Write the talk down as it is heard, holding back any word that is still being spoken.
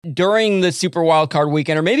during the Super Wildcard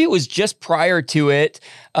weekend, or maybe it was just prior to it,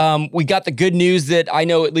 we got the good news that I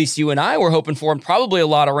know at least you and I were hoping for, and probably a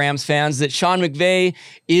lot of Rams fans, that Sean McVay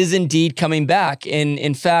is indeed coming back. And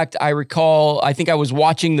in fact, I recall, I think I was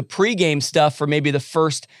watching the pregame stuff for maybe the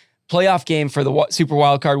first playoff game for the Super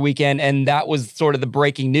Wildcard weekend, and that was sort of the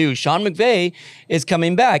breaking news. Sean McVay is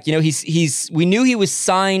coming back. You know, we knew he was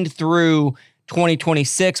signed through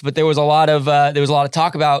 2026, but there was a lot of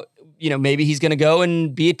talk about, you know, maybe he's going to go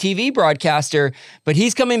and be a TV broadcaster, but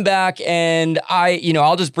he's coming back. And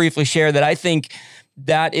I'll just briefly share that I think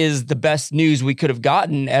that is the best news we could have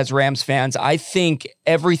gotten as Rams fans. I think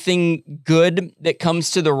everything good that comes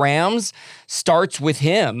to the Rams starts with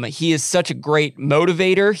him. He is such a great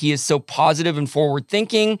motivator. He is so positive and forward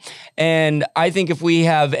thinking. And I think if we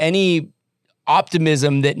have any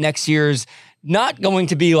optimism that next year's not going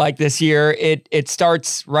to be like this year, it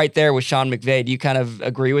starts right there with Sean McVay. Do you kind of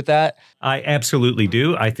agree with that? I absolutely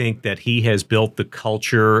do. I think that he has built the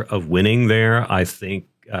culture of winning there. I think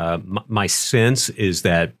my sense is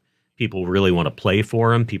that people really want to play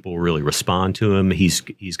for him. People really respond to him. He's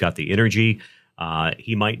got the energy.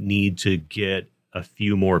 He might need to get a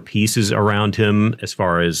few more pieces around him as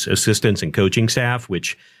far as assistants and coaching staff,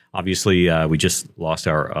 which obviously we just lost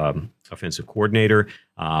our offensive coordinator.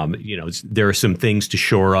 There are some things to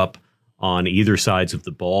shore up on either sides of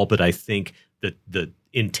the ball, but I think that the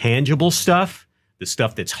intangible stuff, the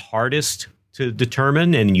stuff that's hardest to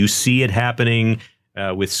determine, and you see it happening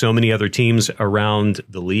with so many other teams around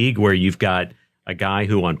the league, where you've got a guy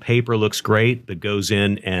who on paper looks great, but goes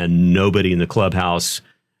in and nobody in the clubhouse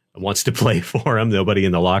wants to play for him. Nobody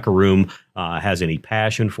in the locker room has any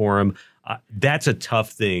passion for him. That's a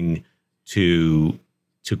tough thing to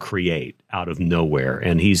create out of nowhere,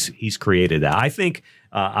 and he's created that. I think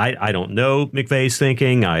I don't know McVay's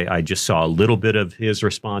thinking. I just saw a little bit of his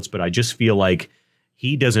response, but I just feel like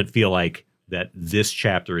he doesn't feel like that this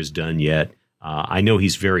chapter is done yet. I know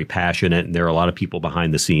he's very passionate, and there are a lot of people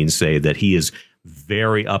behind the scenes say that he is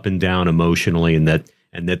very up and down emotionally, and that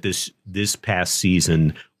this past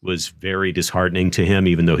season was very disheartening to him,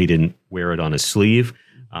 even though he didn't wear it on his sleeve.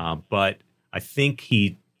 But I think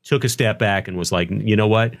he took a step back and was like, you know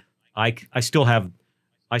what, I still have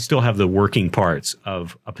the working parts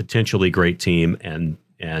of a potentially great team,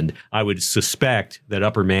 and I would suspect that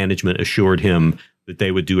upper management assured him that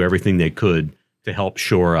they would do everything they could to help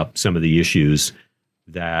shore up some of the issues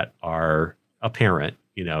that are apparent,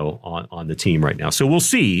 on the team right now. So we'll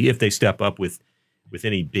see if they step up with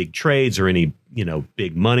any big trades or any,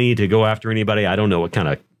 big money to go after anybody. I don't know what kind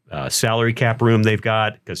of salary cap room they've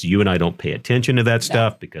got, because you and I don't pay attention to that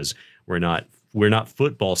stuff because we're not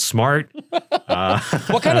football smart.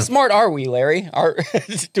 What kind of smart are we, Larry?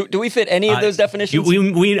 Do we fit any of those definitions?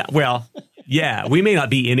 We may not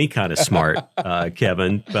be any kind of smart,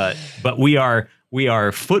 Kevin, but we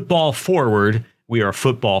are football forward. We are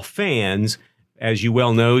football fans. As you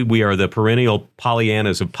well know, we are the perennial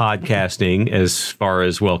Pollyannas of podcasting as far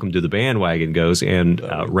as Welcome to the Bandwagon goes, and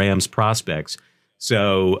Rams prospects.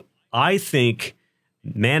 So I think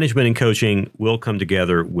management and coaching will come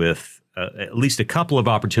together with at least a couple of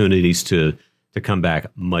opportunities to come back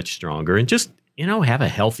much stronger, and just have a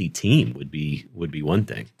healthy team would be one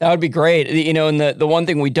thing. That would be great. And the one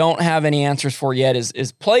thing we don't have any answers for yet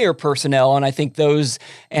is player personnel, and I think those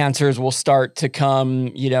answers will start to come,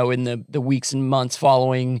 in the weeks and months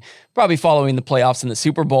following the playoffs and the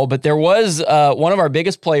Super Bowl. But there was one of our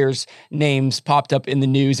biggest players' names popped up in the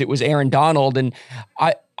news. It was Aaron Donald, and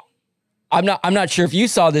I'm not sure if you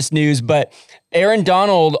saw this news, but Aaron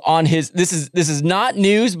Donald on his this is not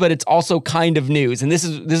news, but it's also kind of news. And this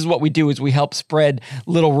is what we do, is we help spread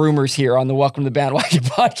little rumors here on the Welcome to the Bandwagon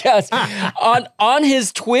podcast. on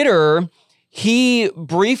his Twitter, he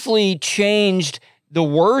briefly changed the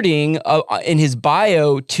wording in his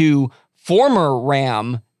bio to former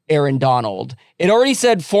Ram Aaron Donald. It already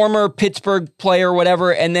said former Pittsburgh player,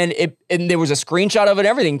 whatever, and then there was a screenshot of it,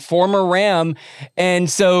 everything, former Ram. And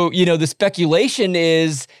so, the speculation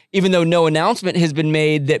is, even though no announcement has been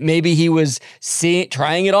made, that maybe he was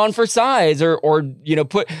trying it on for size, or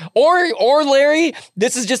Larry,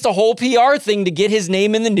 this is just a whole PR thing to get his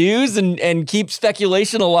name in the news and keep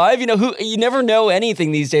speculation alive. You never know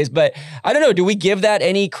anything these days, but I don't know. Do we give that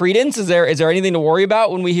any credence? Is there anything to worry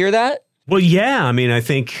about when we hear that? Well, yeah. I mean, I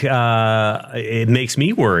think it makes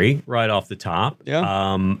me worry right off the top.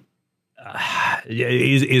 Yeah.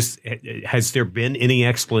 Has there been any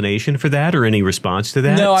explanation for that or any response to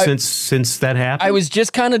that since that happened? I was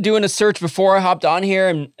just kind of doing a search before I hopped on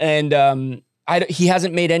here, and he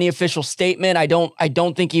hasn't made any official statement. I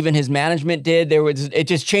don't think even his management did.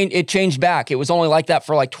 It changed back. It was only like that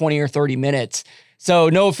for like 20 or 30 minutes. So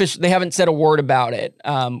no official, they haven't said a word about it,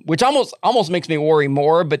 which almost makes me worry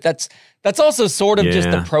more. But that's also sort of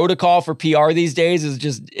just the protocol for PR these days. Is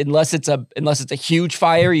just unless it's a huge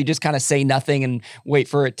fire, you just kind of say nothing and wait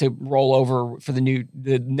for it to roll over for the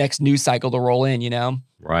next news cycle to roll in.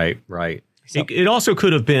 Right. So, it also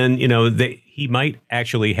could have been, he might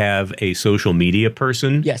actually have a social media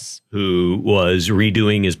person, yes, who was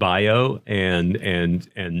redoing his bio and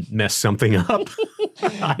messed something up.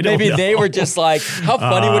 Maybe they were just like, how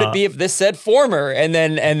funny would it be if this said former, and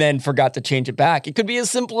then forgot to change it back. It could be as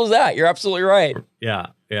simple as that. You're absolutely right. Yeah.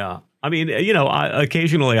 I mean,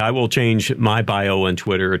 occasionally I will change my bio on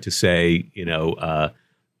Twitter to say,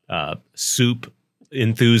 soup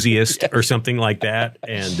enthusiast or something like that.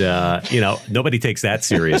 And, nobody takes that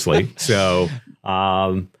seriously. So,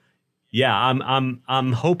 I'm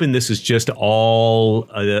hoping this is just all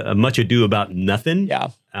a much ado about nothing. Yeah.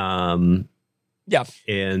 Yeah.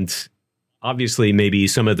 And obviously maybe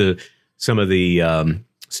some of the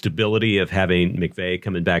stability of having McVay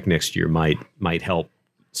coming back next year might help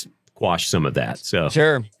quash some of that. So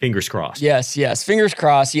sure. Fingers crossed. Yes. Fingers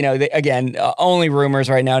crossed. Again, only rumors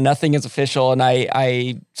right now. Nothing is official. And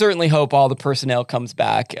I certainly hope all the personnel comes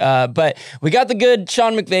back. But we got the good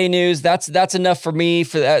Sean McVay news. That's enough for me.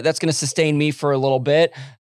 That's going to sustain me for a little bit.